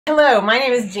Hello, my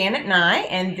name is Janet Nye,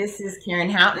 and this is Karen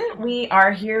Houghton. We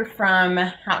are here from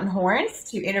Houghton Horns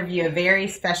to interview a very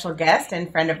special guest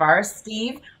and friend of ours,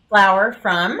 Steve Flower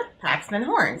from Paxman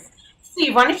Horns.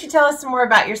 Steve, why don't you tell us some more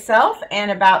about yourself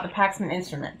and about the Paxman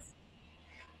Instruments?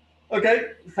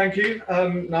 Okay, thank you.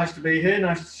 Nice to be here.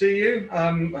 Nice to see you.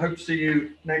 Hope to see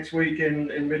you next week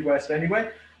in Midwest anyway.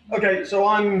 Okay, so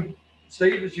I'm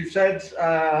Steve, as you've said.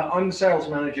 I'm the sales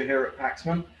manager here at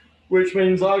Paxman, which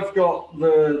means I've got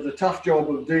the tough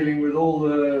job of dealing with all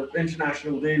the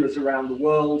international dealers around the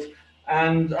world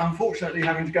and unfortunately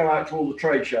having to go out to all the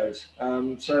trade shows.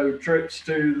 So trips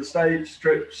to the States,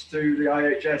 trips to the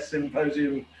IHS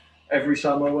symposium every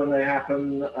summer when they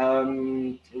happen,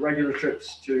 regular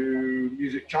trips to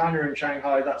Music China and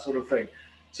Shanghai, that sort of thing.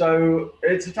 So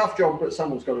it's a tough job, but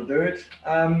someone's got to do it.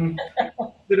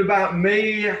 Bit about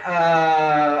me,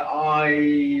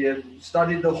 I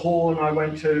studied the horn. I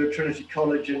went to Trinity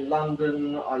College in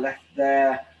London. I left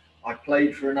there. I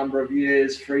played for a number of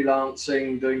years,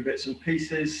 freelancing, doing bits and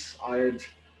pieces. I had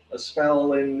a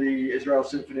spell in the Israel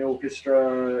Symphony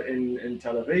Orchestra in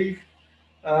Tel Aviv.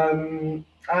 And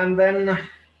then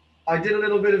I did a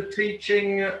little bit of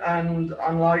teaching, and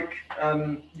unlike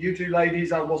you two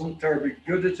ladies, I wasn't terribly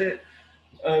good at it.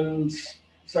 And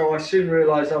so I soon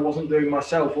realized I wasn't doing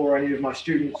myself or any of my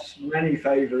students many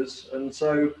favors. And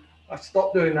so I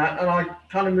stopped doing that, and I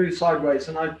kind of moved sideways.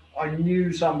 And I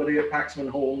knew somebody at Paxman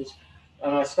Horns,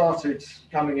 and I started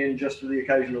coming in just for the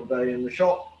occasional day in the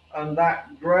shop. And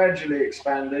that gradually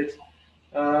expanded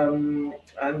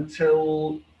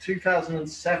until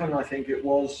 2007, I think it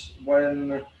was,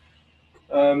 when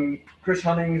Chris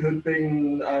Hunning, who'd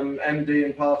been MD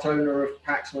and part owner of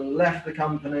Paxman, left the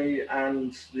company,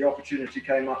 and the opportunity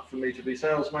came up for me to be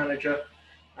sales manager.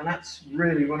 And that's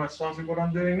really when I started what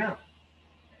I'm doing now.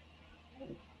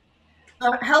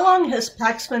 How long has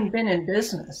Paxman been in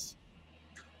business?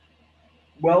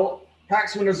 Well,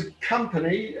 Paxman as a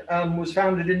company was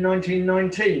founded in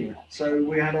 1919. So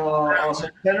we had our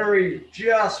centenary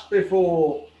just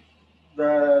before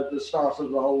the start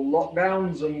of the whole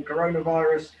lockdowns and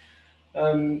coronavirus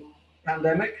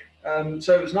pandemic.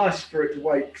 So it was nice for it to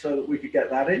wait so that we could get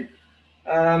that in.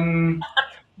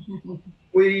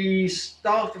 We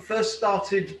first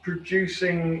started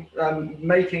producing,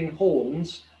 making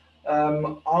horns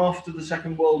after the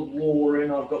Second World War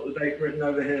I've got the date written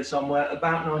over here somewhere,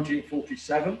 about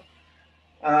 1947.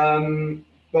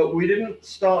 But we didn't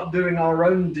start doing our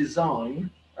own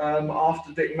design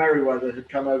after Dick Merriweather had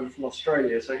come over from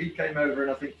Australia. So he came over in,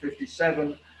 I think,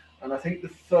 57. And I think the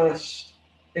first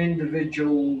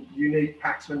individual unique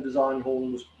Paxman design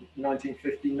horn was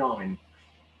 1959.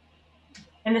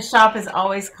 And the shop is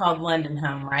always called London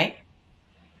Home, right?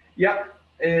 Yep.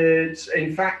 It's,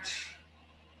 in fact,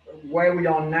 where we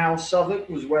are now, Southwark,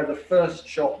 was where the first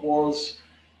shop was.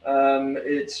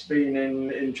 It's been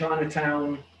in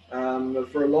Chinatown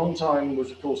for a long time, was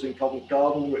of course in Covent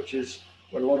Garden, which is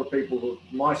when a lot of people of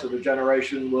my sort of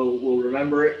generation will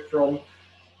remember it from.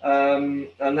 And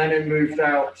then it moved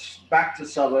out back to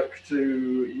Southwark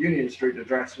to Union Street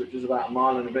address, which is about a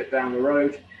mile and a bit down the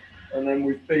road. And then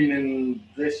we've been in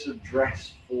this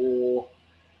address for,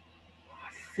 I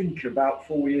think, about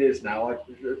 4 years now.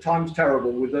 Time's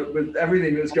terrible with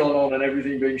everything that's gone on and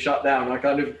everything being shut down. I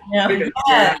kind of figured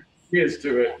years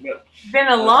to it. But been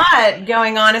a lot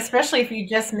going on, especially if you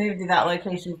just moved to that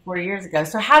location 4 years ago.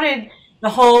 So how did the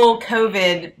whole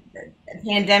COVID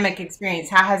pandemic experience,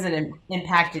 how has it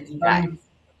impacted you guys?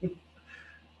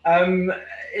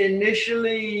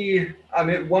 Initially, I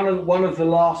mean, one of the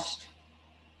last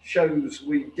shows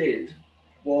we did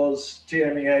was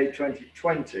TMEA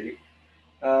 2020.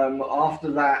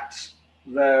 After that,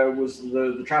 there was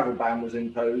the travel ban was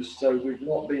imposed, so we've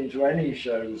not been to any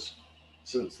shows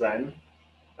since then.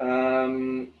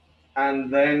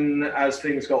 And then as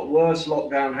things got worse,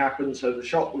 lockdown happened, so the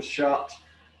shop was shut.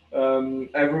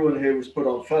 Everyone here was put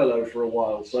on furlough for a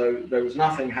while, so there was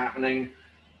nothing happening.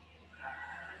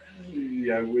 You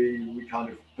know, we kind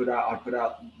of I put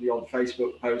out the odd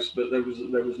Facebook post, but there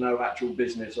was no actual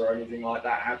business or anything like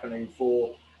that happening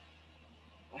for,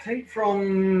 I think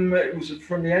it was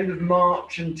from the end of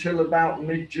March until about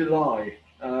mid-July.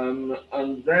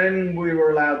 And then we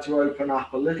were allowed to open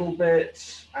up a little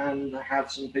bit and have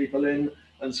some people in.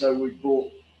 And so we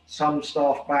brought some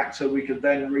staff back so we could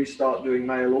then restart doing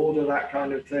mail order, that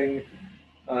kind of thing.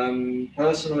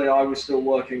 Personally, I was still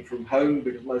working from home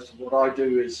because most of what I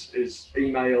do is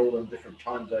email and different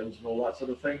time zones and all that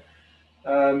sort of thing.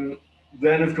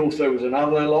 Then, of course, there was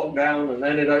another lockdown, and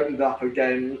then it opened up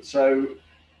again. So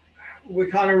we're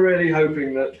kind of really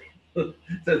hoping that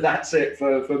that's it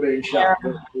for being shut,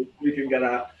 that we can get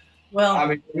out. Well, I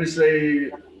mean, obviously,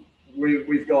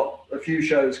 we've got a few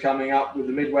shows coming up with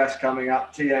the Midwest coming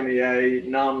up. TMEA,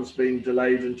 none's been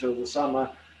delayed until the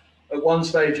summer. At one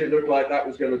stage, it looked like that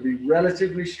was going to be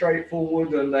relatively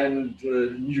straightforward, and then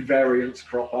the new variants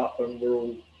crop up, and we're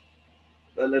all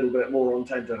a little bit more on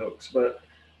tenterhooks. But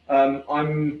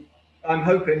I'm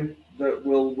hoping that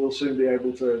we'll soon be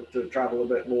able to travel a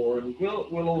bit more, and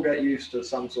we'll all get used to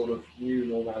some sort of new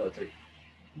normality.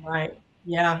 right.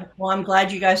 Yeah. Well, I'm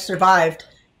glad you guys survived.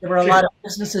 There were a lot of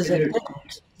businesses that didn't.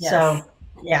 Yes. So,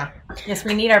 yeah. Yes,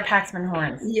 we need our Paxman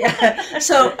horns. Yeah.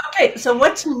 So, okay. So,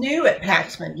 what's new at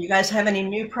Paxman? Do you guys have any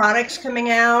new products coming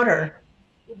out, or?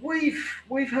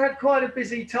 We've had quite a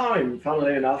busy time,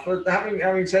 funnily enough. But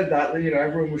having said that, you know,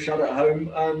 everyone was shut at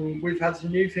home. We've had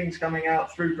some new things coming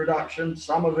out through production.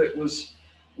 Some of it was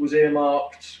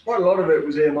earmarked. Quite a lot of it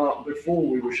was earmarked before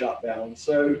we were shut down.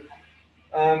 So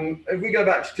if we go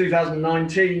back to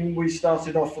 2019, we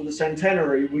started off for the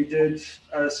centenary. We did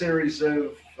a series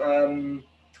of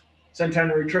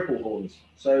centenary triple horns.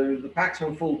 So the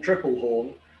Paxman Full Triple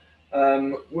Horn,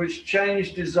 which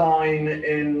changed design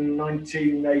in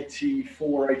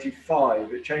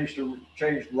 1984-85. It changed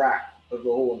wrap of the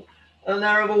horn. And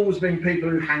there have always been people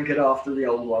who hankered after the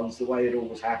old ones, the way it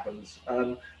always happens.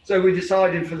 So we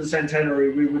decided for the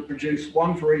centenary we would produce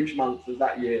one for each month of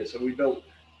that year. So we built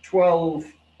 12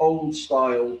 old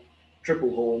style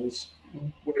triple horns,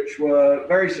 which were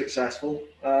very successful.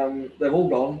 They've all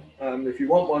gone. If you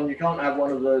want one, you can't have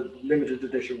one of the limited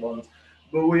edition ones,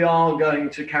 but we are going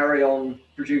to carry on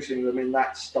producing them in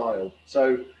that style.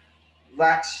 So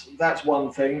that's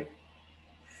one thing.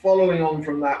 Following on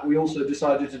from that, we also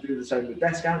decided to do the same with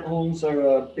descant horns,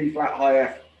 so a B flat high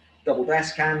F double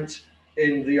descant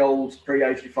in the old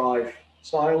pre-85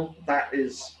 style. That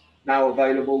is now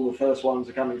available. The first ones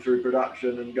are coming through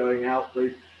production and going out.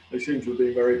 They seem to have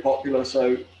been very popular.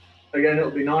 So again,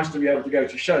 it'll be nice to be able to go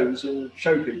to shows and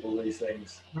show people these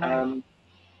things. Right.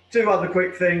 Two other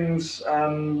quick things.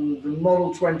 The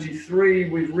Model 23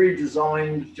 we've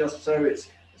redesigned just so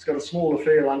it's got a smaller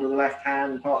feel under the left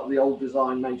hand. Part of the old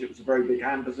design meant it was a very big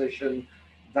hand position.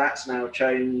 That's now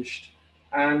changed.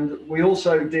 And we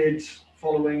also did,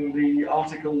 following the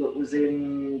article that was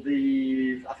in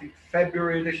the, I think,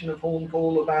 February edition of Horn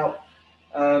Call about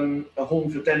a horn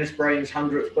for Dennis Brain's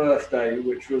 100th birthday,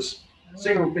 which was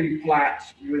single B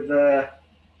flat with a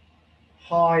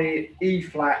high E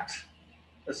flat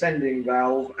ascending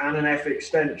valve and an F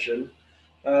extension.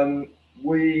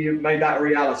 We made that a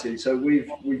reality. So we've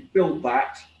built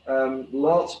that.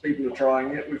 Lots of people are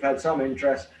trying it. We've had some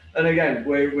interest. And again,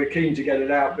 we're keen to get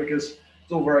it out because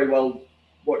it's all very well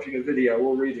watching a video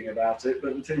or reading about it,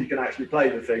 but until you can actually play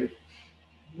the thing,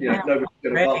 you know, nobody's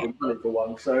going to part with money for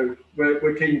one. So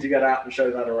we're keen to get out and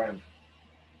show that around.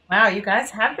 Wow, you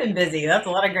guys have been busy. That's a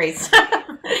lot of great stuff.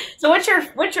 So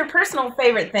what's your personal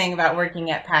favorite thing about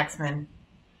working at Paxman?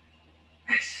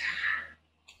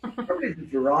 Probably the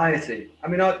variety. I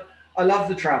mean, I love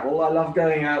the travel. I love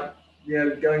going out, you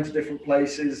know, going to different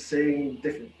places, seeing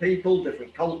different people,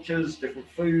 different cultures, different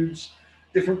foods,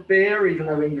 different beer, even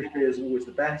though English beer is always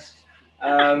the best.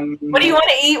 What do you want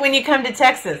to eat when you come to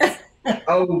Texas?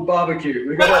 Oh, barbecue.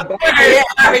 We've got a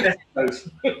barbecue.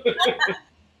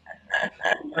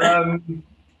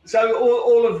 So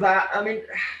all of that. I mean,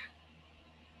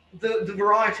 the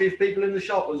variety of people in the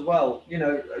shop as well. You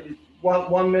know,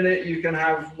 one minute you can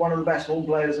have one of the best horn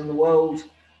players in the world,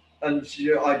 and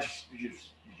you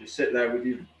just sit there with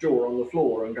your jaw on the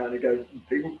floor and kind of go,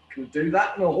 people can do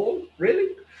that on a horn,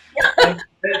 really? And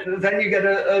then you get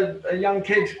a young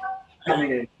kid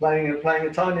coming in, playing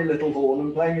a tiny little horn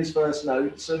and playing his first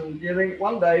notes, and you think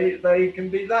one day they can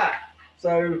be that.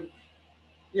 So,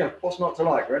 yeah, what's not to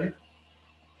like, really?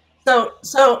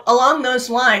 So along those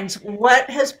lines, what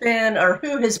has been or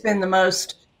who has been the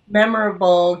most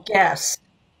memorable guest?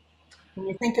 Can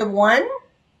you think of one?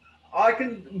 I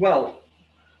can. Well,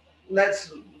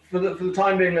 let's for the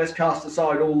time being, let's cast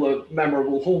aside all the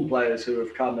memorable horn players who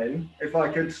have come in. If I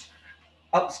could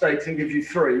up the stakes and give you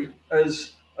three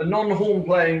as a non-horn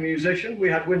playing musician, we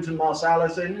had Wynton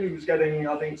Marsalis in, who was getting,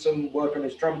 I think, some work on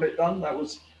his trumpet done. That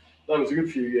was a good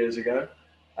few years ago.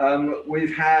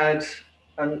 We've had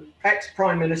an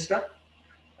ex-Prime Minister,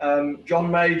 John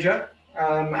Major,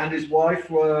 and his wife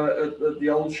were at the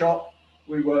old shop.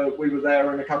 We were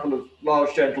there, and a couple of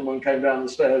large gentlemen came down the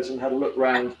stairs and had a look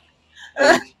round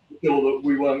and sure that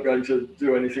we weren't going to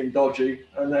do anything dodgy.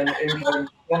 And then in came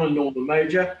John and Norman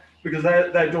Major, because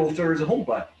their daughter is a horn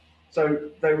player. So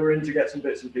they were in to get some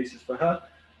bits and pieces for her.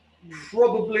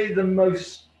 Probably the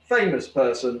most famous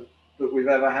person that we've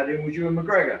ever had in was Ewan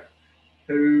McGregor,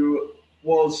 who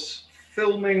was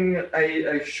filming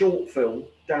a short film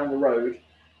down the road,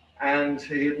 and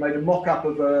he had made a mock-up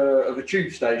of a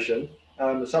tube station,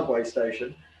 a subway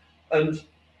station, and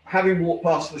having walked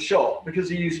past the shop, because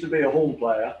he used to be a horn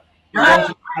player, he wanted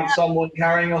to have someone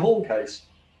carrying a horn case.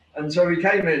 And so he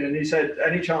came in and he said,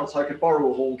 any chance I could borrow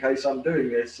a horn case? I'm doing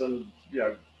this. And,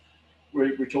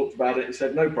 we talked about it. He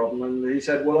said, no problem. And he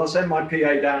said, well, I'll send my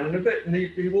PA down in a bit. And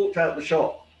he walked out the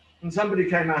shop. And somebody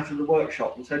came out of the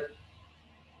workshop and said,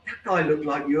 that guy looked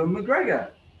like Ewan McGregor.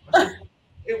 I said,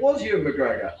 it was Ewan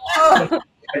McGregor.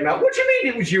 Came out, what do you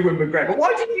mean it was Ewan McGregor?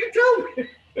 Why didn't you tell me?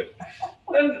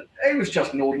 And he was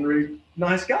just an ordinary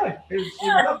nice guy. He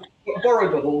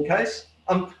borrowed the horn case.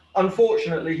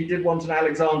 Unfortunately, he did want an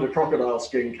Alexander crocodile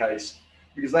skin case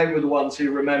because they were the ones he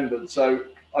remembered. So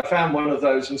I found one of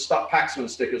those and stuck Paxman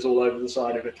stickers all over the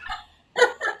side of it.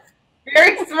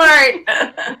 Very smart.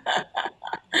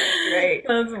 Great.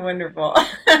 That's wonderful.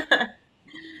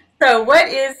 So what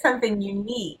is something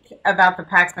unique about the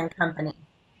Paxman Company?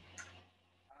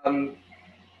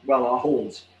 Well, our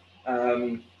horns.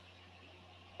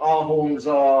 Our horns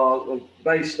are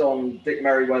based on Dick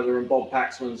Merriweather and Bob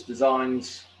Paxman's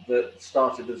designs that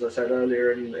started, as I said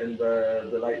earlier, in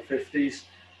the late 50s.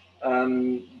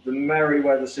 The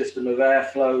Merriweather system of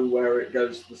airflow, where it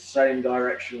goes the same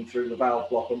direction through the valve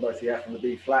block on both the F and the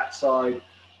B flat side,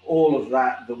 all of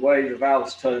that, the way the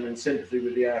valves turn in sympathy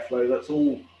with the airflow, that's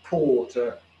all core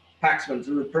to Paxman,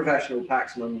 to the professional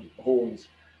Paxman horns.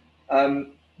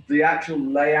 The actual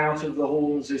layout of the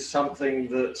horns is something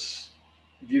that's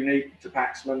unique to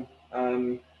Paxman.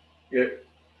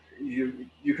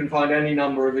 You can find any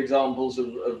number of examples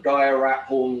of Gaia wrap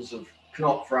horns, of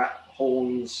Knopf wrap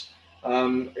horns,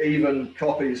 even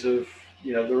copies of,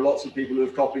 there are lots of people who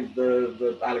have copied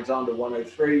the Alexander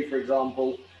 103, for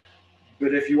example.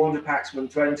 But if you want a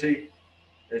Paxman 20,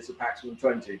 it's a Paxman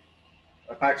 20.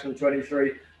 A Paxman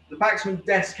 23. The Paxman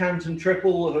descant and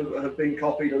triple have been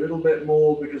copied a little bit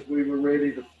more because we were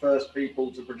really the first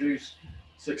people to produce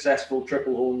successful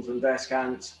triple horns and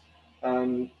descants.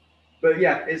 But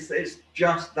yeah, it's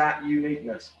just that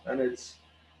uniqueness, and it's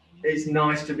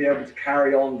nice to be able to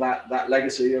carry on that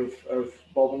legacy of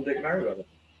Bob and Dick Merriweather.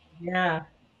 Yeah.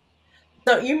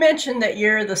 So you mentioned that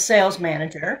you're the sales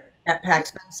manager at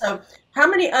Paxman. So how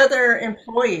many other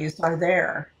employees are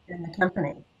there in the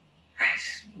company?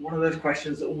 It's one of those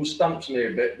questions that always stumps me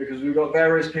a bit, because we've got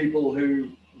various people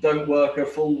who don't work a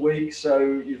full week. So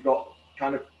you've got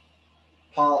kind of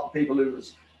some people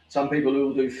who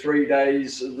will do 3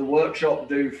 days. The workshop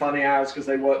do funny hours because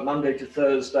they work Monday to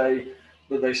Thursday,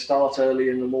 but they start early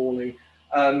in the morning.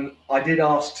 I did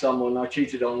ask someone, I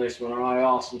cheated on this one, and I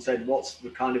asked and said, what's the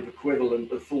kind of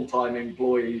equivalent of full-time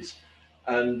employees?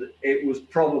 And it was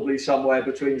probably somewhere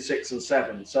between 6 and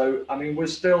 7. So, I mean, we're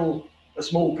still a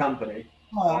small company,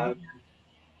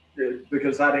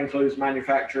 because that includes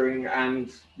manufacturing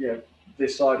and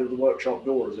this side of the workshop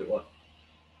door, as it were.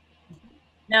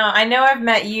 Now, I know I've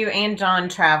met you and John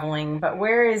traveling, but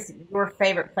where is your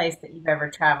favorite place that you've ever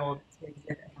traveled to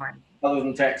exhibit horns? Other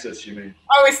than Texas, you mean?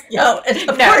 Oh,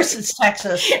 of course it's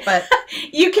Texas, but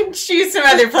you can choose some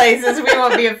other places. We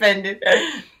won't be offended.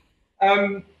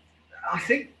 I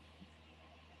think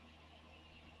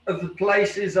of the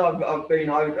places I've been,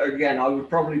 I would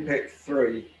probably pick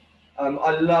 3.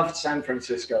 I loved San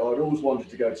Francisco. I'd always wanted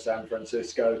to go to San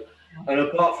Francisco. And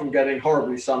apart from getting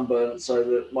horribly sunburnt so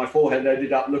that my forehead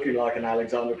ended up looking like an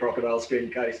Alexander crocodile skin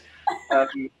case,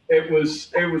 it was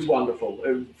wonderful.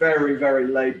 It was very, very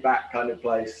laid back kind of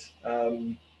place.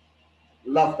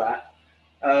 Loved that.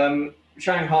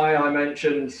 Shanghai, I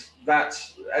mentioned,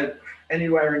 that's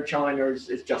anywhere in China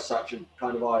is just such a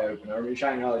kind of eye opener. I mean,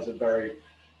 Shanghai is a very,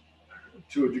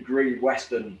 to a degree,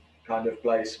 Western kind of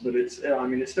place, but it's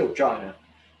still China.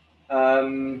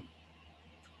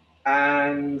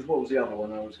 And what was the other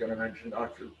one I was going to mention? I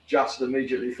just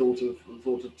immediately thought of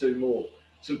 2 more.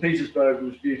 St. Petersburg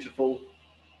was beautiful,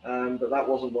 but that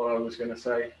wasn't what I was going to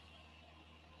say.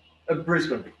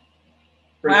 Brisbane.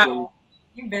 Wow,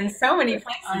 you've been so many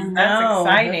places. I know.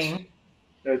 That's exciting.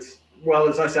 Well,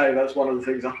 as I say, that's one of the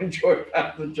things I enjoy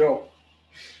about the job.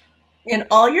 In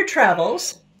all your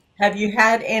travels, have you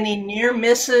had any near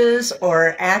misses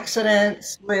or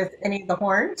accidents with any of the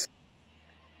horns?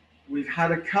 We've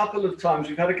had a couple of times.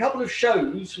 We've had a couple of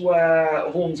shows where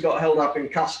horns got held up in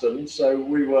customs, so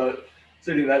we were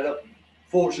sitting there.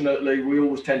 Fortunately, we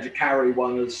always tend to carry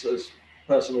one as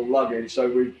personal luggage.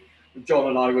 So John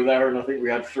and I were there, and I think we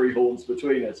had 3 horns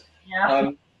between us.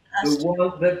 Yeah.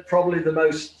 Probably the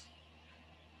most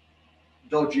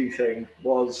dodgy thing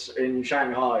was in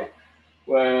Shanghai,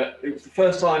 where it was the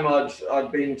first time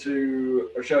I'd been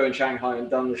to a show in Shanghai and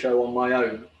done the show on my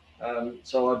own.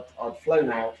 So I'd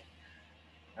flown out,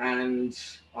 and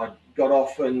I got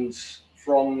off, and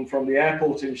from the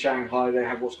airport in Shanghai, they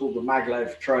have what's called the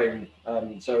maglev train.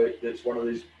 So it's one of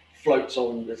these floats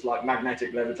on, it's like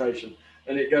magnetic levitation,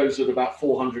 and it goes at about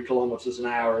 400 kilometers an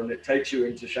hour, and it takes you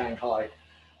into Shanghai.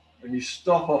 And you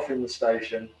stop off in the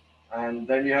station, and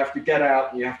then you have to get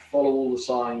out and you have to follow all the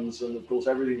signs, and of course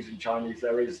everything's in Chinese.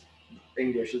 There is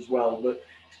English as well, but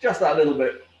it's just that little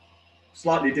bit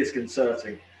slightly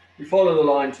disconcerting. We follow the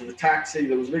line to the taxi.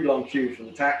 There was a big long queue for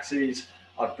the taxis.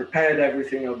 I'd prepared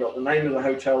everything. I've got the name of the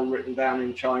hotel written down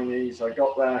in Chinese. I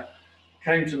got there,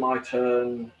 came to my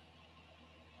turn,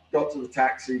 got to the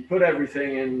taxi, put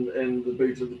everything in the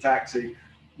boot of the taxi,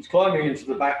 was climbing into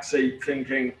the back seat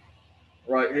thinking,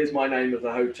 right, here's my name of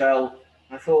the hotel.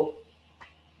 I thought,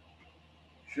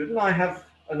 shouldn't I have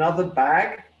another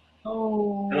bag?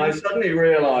 Oh. And I suddenly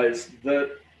realized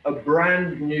that a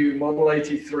brand new Model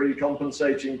 83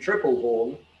 compensating triple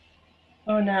horn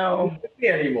Oh no. wasn't with me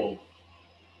anymore.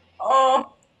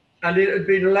 Oh. And it had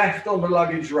been left on the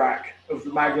luggage rack of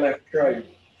the maglev train.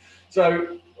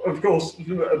 So, of course,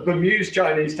 a bemused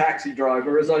Chinese taxi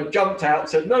driver, as I jumped out,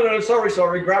 said, no,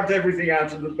 sorry, grabbed everything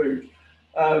out of the boot.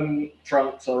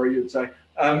 Trunk, sorry, you'd say.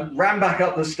 Ran back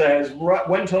up the stairs,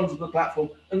 went onto the platform,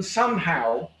 and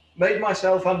somehow made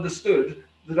myself understood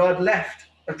that I'd left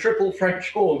a triple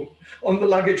French horn on the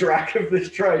luggage rack of this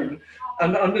train,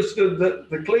 and understood that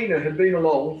the cleaner had been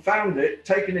along, found it,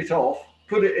 taken it off,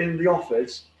 put it in the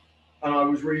office, and I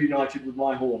was reunited with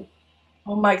my horn.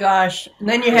 Oh my gosh. And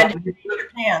then you had to pee your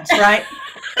pants, right?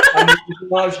 And it was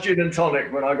a nice gin and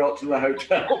tonic when I got to the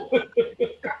hotel.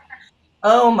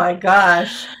 Oh my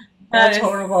gosh. That's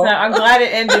horrible. So I'm glad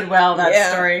it ended well, that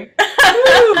Yeah. story.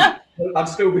 I'd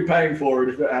still be paying for it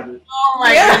if it hadn't. Oh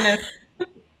my goodness.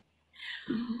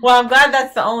 Well, I'm glad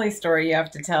that's the only story you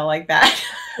have to tell like that.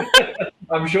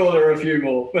 I'm sure there are a few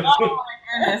more. Oh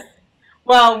my goodness.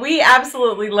 Well, we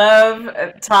absolutely love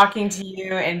talking to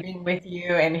you and being with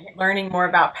you and learning more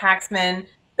about Paxman.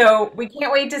 So we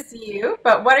can't wait to see you.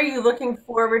 But what are you looking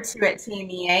forward to at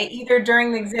TMEA, either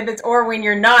during the exhibits or when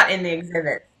you're not in the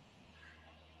exhibits?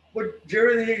 Well,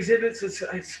 during the exhibits,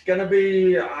 it's going to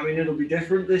be, I mean, it'll be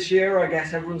different this year. I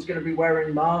guess everyone's going to be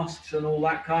wearing masks and all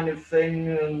that kind of thing,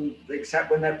 and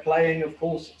except when they're playing, of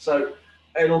course. So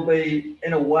it'll be,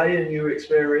 in a way, a new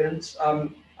experience.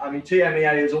 I mean,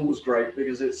 TMEA is always great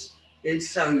because it's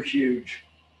so huge.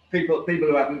 People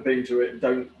who haven't been to it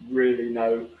don't really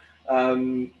know,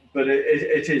 but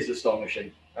it is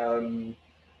astonishing.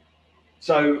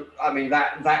 So, I mean,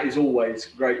 that is always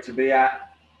great to be at.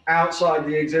 Outside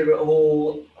the exhibit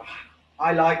hall,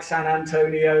 I like San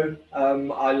Antonio.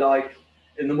 I like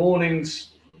in the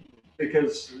mornings,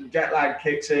 because jet lag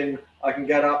kicks in, I can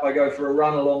get up, I go for a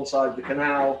run alongside the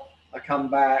canal, I come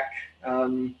back,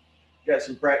 get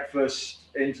some breakfast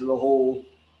into the hall,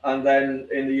 and then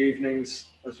in the evenings,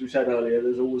 as we said earlier,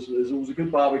 there's always a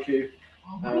good barbecue.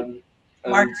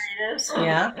 Margaritas,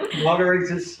 yeah.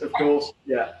 Margaritas, of course,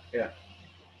 yeah.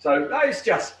 So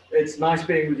it's nice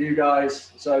being with you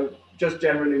guys. So just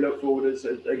generally look forward.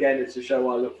 Again, it's a show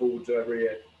I look forward to every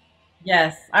year.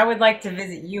 Yes, I would like to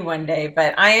visit you one day,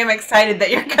 but I am excited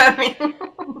that you're coming.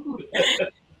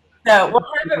 So we'll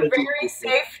have a very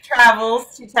safe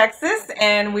travels to Texas,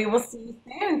 and we will see you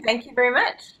soon. Thank you very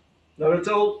much. Not at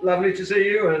all. Lovely to see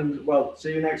you, and well,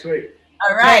 see you next week.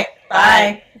 All right.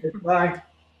 Bye. Bye.